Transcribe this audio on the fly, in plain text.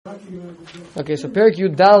Okay, so Perek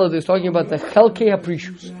Yud Daled is talking about the Chelkei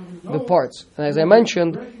HaPrishus, the parts. And as I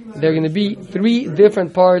mentioned, there are going to be 3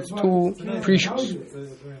 different parts to Prishus.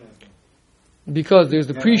 Because there's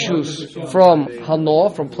the Prishus from Hano,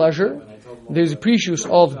 from pleasure. There's the Prishus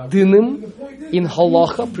of Dinim in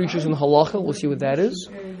Halacha, Prishus in Halacha, we'll see what that is.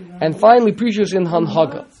 And finally, Prishus in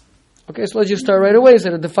Hanhaga. Okay, so let's just start right away.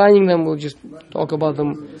 Instead of defining them, we'll just talk about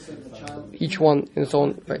them, each one in its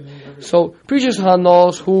own right. So, Prishus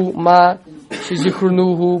Hanos, Hu, Ma,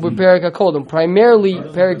 Shizikrunuhu, Beperek HaKodem. Primarily,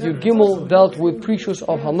 Perek Yud Gimel dealt with Prishus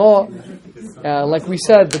of Hano. Like we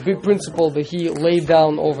said, the big principle that he laid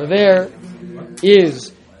down over there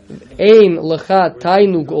is Ein Lecha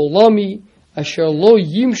Tainug Olami Asher Lo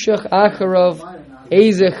Yimshach Acharav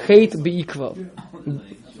Eze Chet Beikvav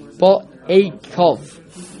Ba Eikav.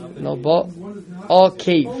 No, Ba A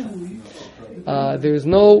Cave. There's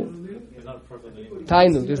no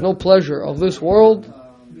Tainug, there's no pleasure of this world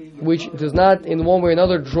which does not in one way or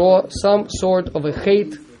another draw some sort of a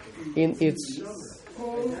chet in its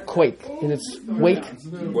quake, in its wake.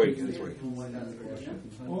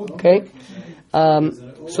 Okay?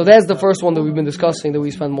 So that's the first one that we've been discussing, that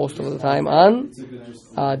we spend most of the time on.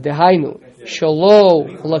 Dehainu. Shalo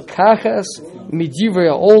lakachas midivrei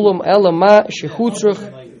olam elama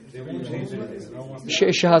shechutzrach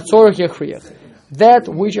shehatzorach yachriach. That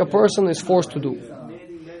which a person is forced to do.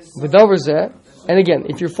 V'davar zeh. And again,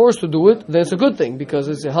 if you're forced to do it, then it's a good thing, because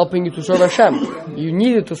it's helping you to serve Hashem. You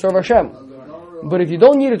need it to serve Hashem. But if you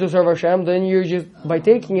don't need it to serve Hashem, then you're just, by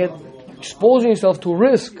taking it, exposing yourself to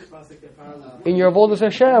risk in your avodas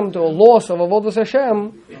Hashem, to a loss of avodas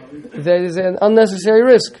Hashem. That is an unnecessary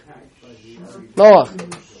risk. Noah.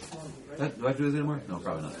 Do I do this anymore? No,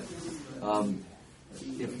 probably not.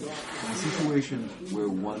 If in a situation where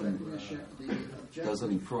one does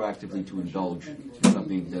something proactively to indulge in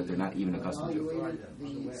something that they're not even accustomed to,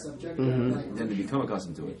 then they become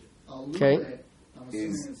accustomed to it. Okay.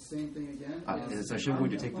 Is Hashem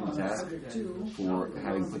going to take them to task for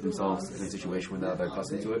having put themselves in a situation where now they're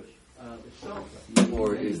accustomed to it?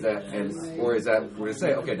 Or is that we're going to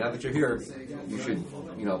say, okay, now that you're here, you should,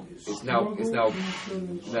 it's now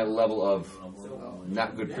that level of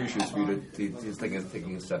not good precious for you to just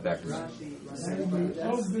taking a step back from that.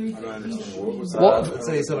 Let's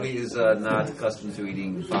say somebody is not accustomed to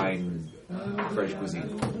eating fine French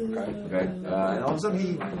cuisine. Okay, and all of a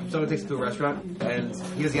sudden someone takes him to a restaurant and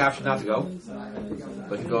he has the option not to go,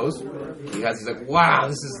 but he goes. He's like, wow,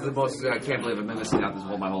 this is the most, I can't believe I've been missing out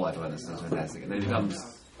my whole life on this. This is fantastic. And then he becomes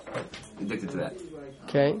addicted to that.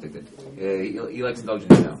 Okay. Addicted. He likes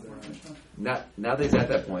indulgence now. Now that he's at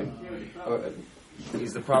that point,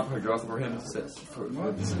 is the proper drug for him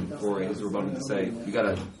for his Rabbanim to say, you got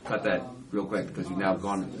to cut that real quick because you've now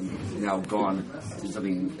gone to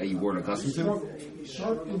something that you weren't accustomed to?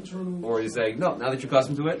 Or is he saying, no, now that you're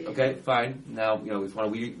accustomed to it, okay, fine. Now, if you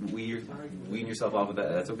want to wean yourself off of that,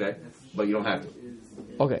 that's okay. But you don't have to.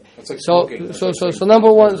 Okay. Like so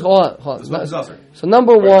number one, hold on. So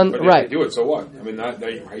number one, but right. Do it, so what? I mean, how are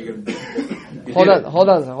you going to... Hold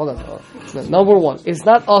on. Number one, it's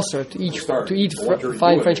not usher to eat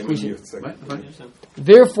fine French cuisine.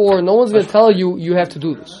 Therefore, no one's going to tell you have to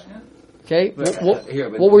do this. Okay?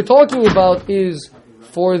 What we're talking about is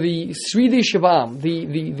for the Sridei Shabam,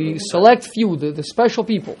 the select few, the special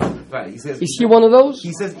people. Right. He says, is he one of those?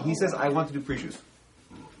 He says, I want to do precious.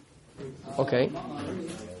 Okay.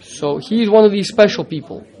 So he's one of these special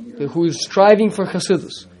people who is striving for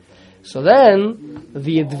Chassidus. So then,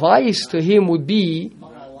 the advice to him would be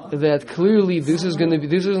that clearly this is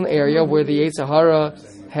an area where the Yetzer Hara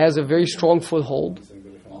has a very strong foothold,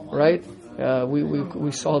 right?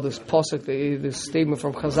 We saw this pasuk, this statement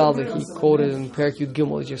from Chazal that he quoted in Perek Yud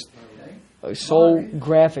Gimel. It's just so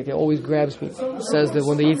graphic; it always grabs me. It says that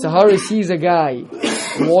when the Yetzer Hara sees a guy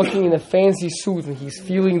walking in a fancy suit and he's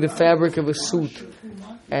feeling the fabric of a suit,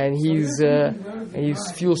 and he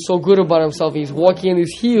feels so good about himself, and he's walking in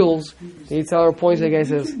his heels, the Yetzer Hara points at the guy and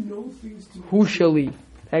says, "Who shall lead?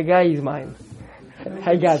 That guy is mine.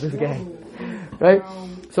 I got this guy." Right?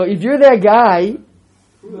 So if you're that guy,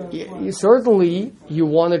 you certainly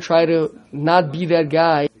want to try to not be that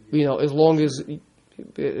guy,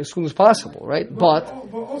 as soon as possible, right? But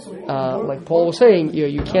like Paul was saying,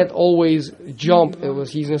 you can't always jump.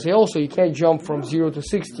 He's going to say also, you can't jump from 0 to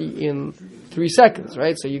 60 in 3 seconds,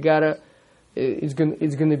 right? So you gotta. It's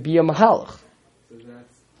going to be a mahalach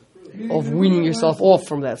of weaning yourself off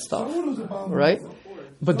from that stuff, right?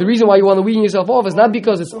 But the reason why you want to wean yourself off is not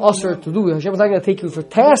because it's usher to do it. Hashem is not going to take you for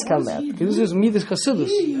task on that, because this is midas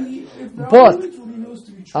chassidus. But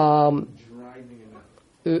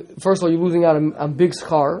first of all, you're losing out on big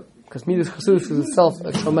schar, because Midas Chassidus is itself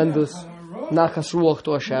a tremendous nachas ruach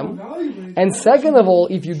to Hashem. And second of all,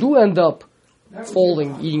 if you do end up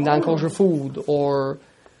eating non-kosher food, or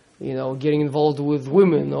getting involved with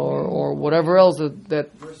women, or whatever else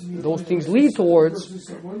that those things lead towards,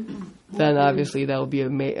 then obviously that would be a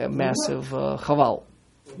massive chaval.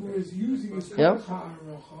 Yeah.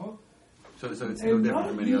 So it's no different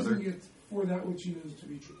from any other. For that which he knows to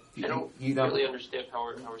be true. I don't really understand how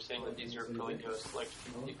we're saying that these are really select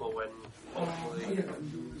people when ultimately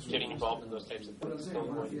getting involved in those types of things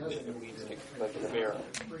it leads to like an affair.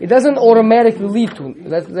 It doesn't automatically lead to.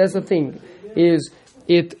 That's the thing. It's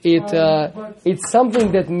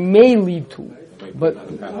something that may lead to, but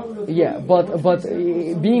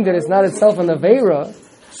being that it's not itself an avera,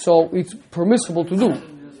 so it's permissible to do.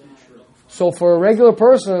 So for a regular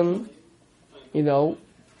person, he's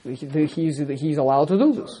allowed to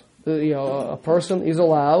do this. A person is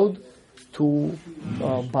allowed to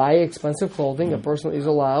buy expensive clothing. A person is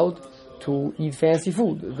allowed to eat fancy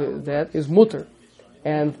food. That is mutter.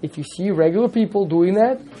 And if you see regular people doing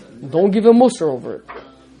that, don't give them mussar over it,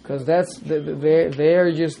 because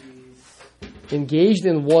they're just engaged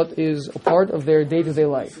in what is a part of their day-to-day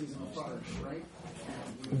life.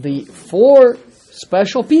 The four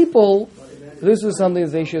special people, this is something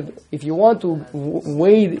that they should, if you want to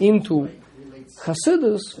wade into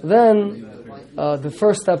Hasidus, then the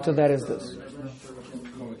first step to that is this.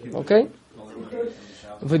 Okay?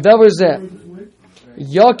 V'davar zeh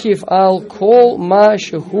Yakif al kol ma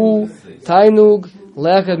shehu tainug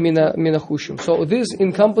lechad minachushim. So this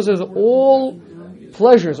encompasses all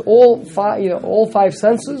pleasures, all five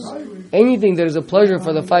senses. Anything that is a pleasure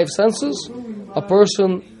for the five senses, a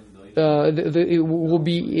person it will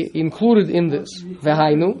be included in this.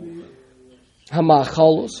 Vehainu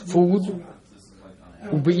hamachalos, food,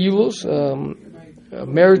 ubeilos,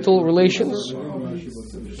 marital relations.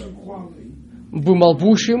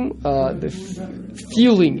 Bumalbushim, the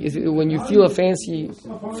feeling is when you feel a fancy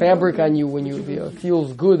fabric on you, when it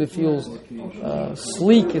feels good, it feels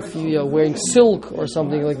sleek, if you're wearing silk or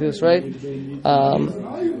something like this, right?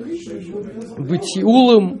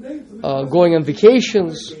 B'tiulim, going on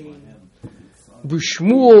vacations.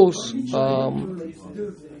 B'shmuos,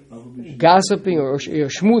 gossiping, or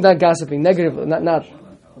shmu, not gossiping, negative, not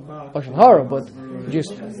Lashon Hara, but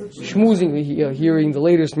just schmoozing, hearing the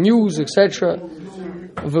latest news, etc.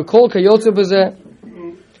 V'kol kayotze b'zeh,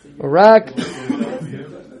 rak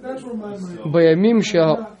b'yamim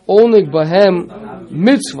she'oneg bahem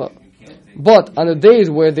mitzvah. But on the days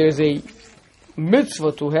where there's a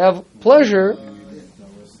mitzvah to have pleasure,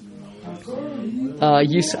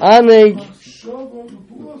 yisaneg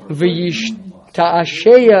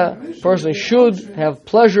v'yishta'asheya, person should have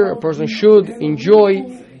pleasure, a person should enjoy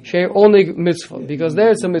Shei Oneg mitzvah, because there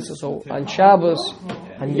is a mitzvah. So on Shabbos,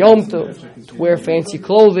 on Yom Tov, to wear fancy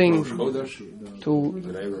clothing, to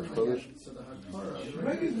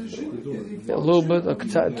a little bit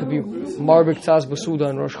to be marbik tzaz b'suda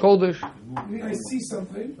on Rosh Chodesh. I see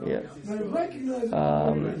something. Yeah. I recognize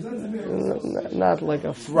Not like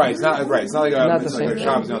a right. It's not right. It's not like a, not it's the like same. a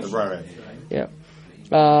Shabbos, not the right. Yeah.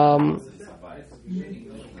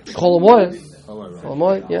 Chol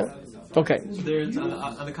Hamoed, yeah. Okay. So there's,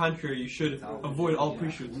 on the contrary, you should avoid all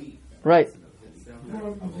pre-shoots. Right.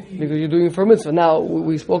 Because you're doing it for mitzvah. Now,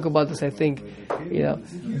 we spoke about this, I think. You have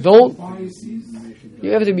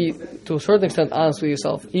to be, to a certain extent, honest with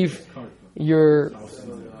yourself. If you're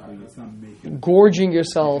gorging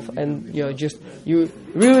yourself and, you're not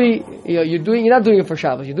doing it for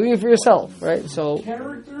Shabbos. You're doing it for yourself, right? So,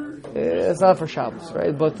 it's not for Shabbos,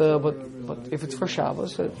 right? But if it's for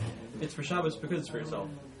Shabbos... It's for Shabbos because it's for yourself.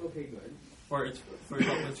 Or it's for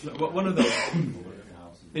yourself. It's one of those.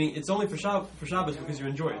 Meaning it's only for Shabbos because you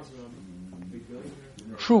enjoy it.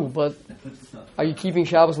 True, but are you keeping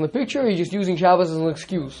Shabbos in the picture, or are you just using Shabbos as an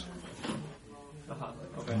excuse?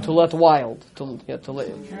 Okay. To let wild. To let.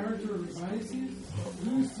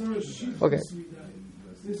 Okay.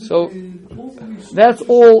 So, that's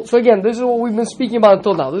all. So again, this is what we've been speaking about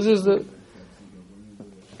until now. This is the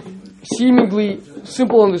seemingly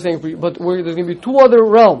simple understanding, but there's going to be two other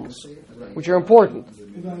realms which are important.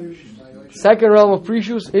 Second realm of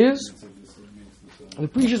precious is the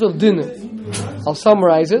precious of dinner. I'll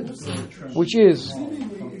summarize it, which is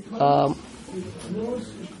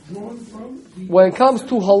when it comes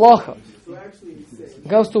to halacha, it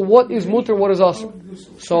comes to what is mutter, what is asr.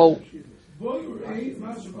 So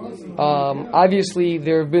obviously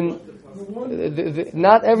there have been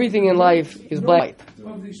not everything in life is black.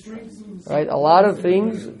 Right, a lot of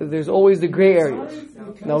things. There's always the gray areas.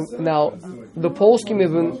 Now the poskim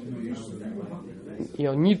even,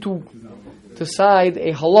 need to decide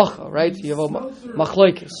a halacha, right? You have a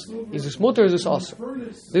machlokes. Is this mutter? Is this aser?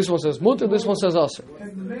 This one says mutter. This one says aser,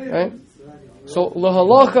 right? So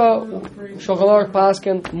lahalacha Shulchan Aruch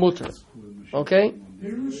pasken mutter, okay?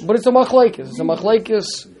 But it's a machlokes. It's a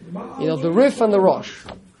machlokes. The Rif and the Rosh,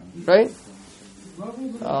 right?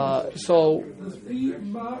 So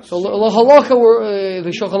lahalacha were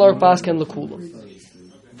the Shulchan Aruch pasken lekula.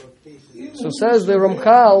 So says the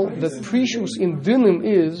Ramchal that precious in dinim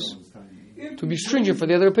is to be stringent for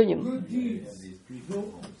the other opinion.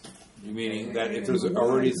 Meaning that if there's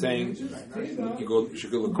already saying you go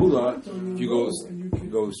shikul lekula, if you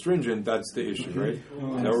go stringent, that's the issue, right? Is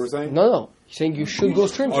that what we're saying? No. He's saying you should go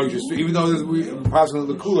stringent. Oh, even though we passing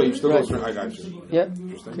the lekula, you still go stringent. I got you. Yeah.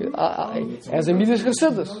 As a midas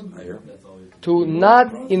chassidus, I hear. to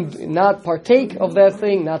not partake of that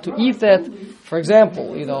thing, not to eat that. For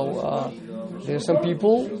example, there's some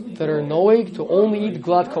people that are noeg to only eat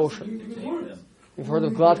glad kosher. You've heard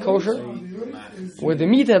of glad kosher? Where the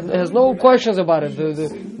meat has no questions about it.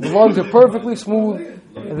 The lungs are perfectly smooth.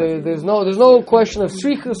 There's no question of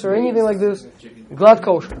strichus or anything like this. Glad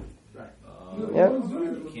kosher. Yeah.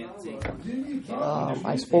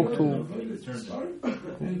 I spoke to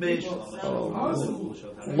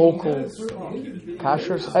local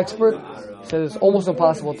kasher expert. He said it's almost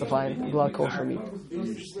impossible to find glad kosher meat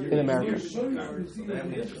in America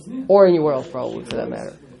or anywhere else, probably for that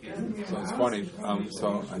matter. So it's funny.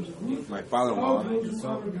 My father-in-law,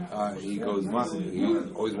 he always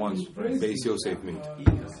wants Beis Yosef meat.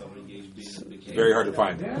 It's very hard to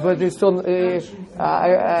find. But it's still.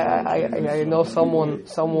 I know someone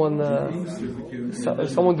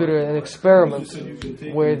did an experiment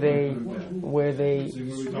where they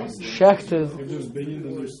shechted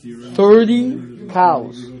 30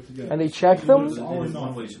 cows and they checked them.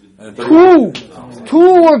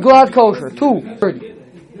 Two were glad kosher. 30.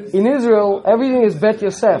 In Israel, everything is Bet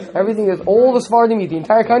Yosef. Everything is all the Sephardim meat. The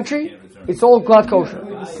entire country, it's all glad kosher.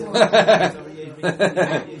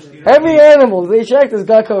 Every animal they checked is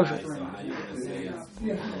glad kosher.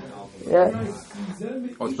 Yeah.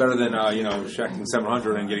 Oh, it's better than checking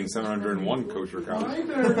 700 and getting 701 kosher cows.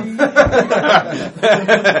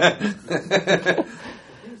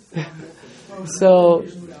 So,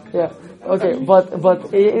 yeah. Okay, but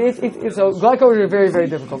it's so glad kosher is very, very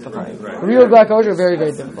difficult to find. Right. Real glad kosher is very,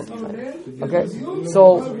 very difficult to find. Okay,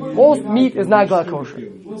 so most meat is not glad kosher.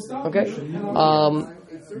 Okay,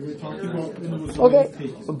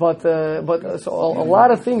 but so a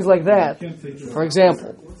lot of things like that. For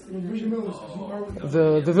example,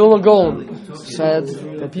 the Vilna Gaon said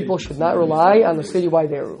that people should not rely on the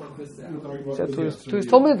citywide eruv. He said to his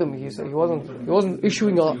Talmidim, he said he wasn't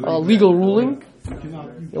issuing a legal ruling.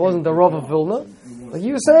 It wasn't the Rav of Vilna. But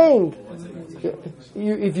he was saying,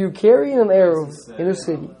 if you carry an eruv in a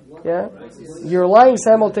city, yeah, you're relying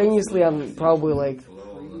simultaneously on probably like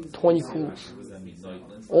 20 kulas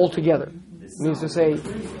altogether. It means to say,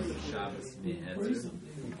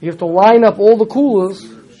 you have to line up all the kulas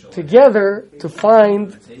together to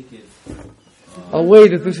find a way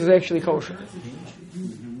that this is actually kosher.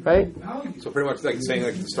 Right? So pretty much like saying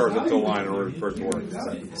like start up the line in order for it to work,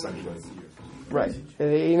 essentially. Right.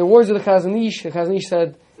 In the words of the Chazon Ish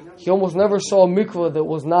said he almost never saw a mikveh that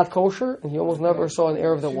was not kosher, and he almost never saw an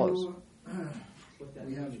eruv that was.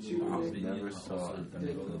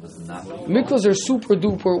 Mikvahs are super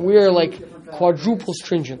duper. We are like quadruple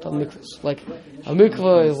stringent on mikvahs. Like a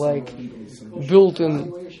mikvah is like built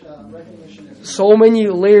in so many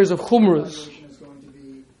layers of chumras.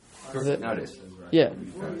 Nowadays. Yeah.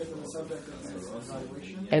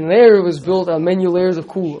 And an eruv is built on many layers of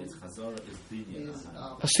kula.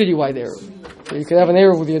 A citywide eruv. So you can have an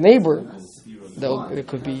eruv with your neighbor. It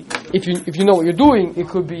could be, if you know what you're doing, it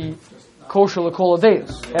could be kosher l'kol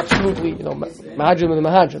deis. Absolutely, mahajim with the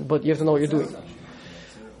mahajim, but you have to know what you're doing.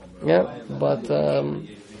 Yeah, but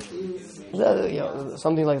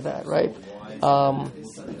something like that, right?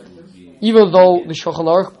 Even though the Shulchan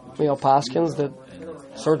Aruch, paskins that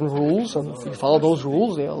certain rules, and if you follow those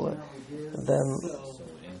rules, then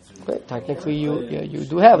technically you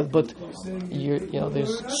do have it. But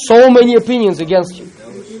there's so many opinions against you,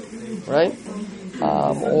 right?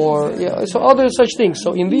 So other such things.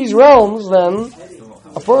 So in these realms, then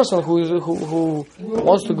a person who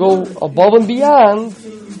wants to go above and beyond,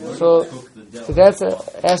 so that's an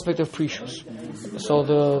aspect of precious. So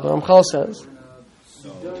the Ramchal says.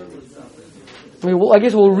 I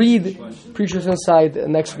guess we'll read Precious Inside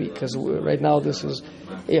next week, because right now this is...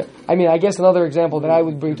 Yeah, I guess another example that I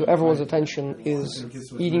would bring to everyone's attention is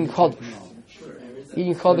eating Chodesh.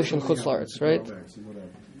 Eating Chodesh in Chutz La'aretz, right?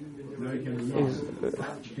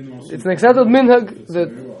 It's an accepted minhag that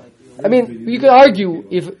I mean, you could argue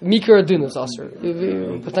if Mikra Din is Aser.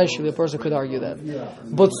 Potentially a person could argue that.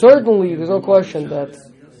 But certainly there's no question that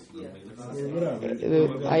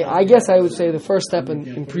I guess I would say the first step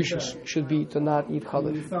in Precious should be to not eat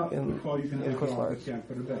Chalif in Kutlaris.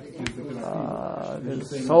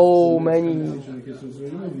 There's so many,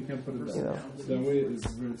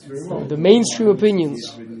 the mainstream opinions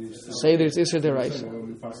say that it's Isser Deraisa.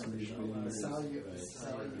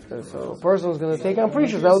 So a person who's going to take on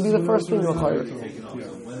Precious, that would be the first thing you'll hire.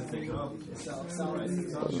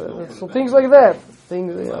 So things like that.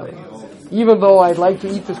 Things, even though I'd like to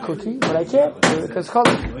eat this cookie, but I can't because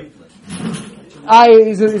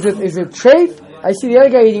is it trait? I see the other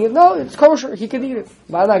guy eating it. No, it's kosher. He can eat it,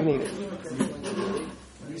 but I'm not going to eat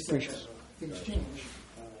it. Precious.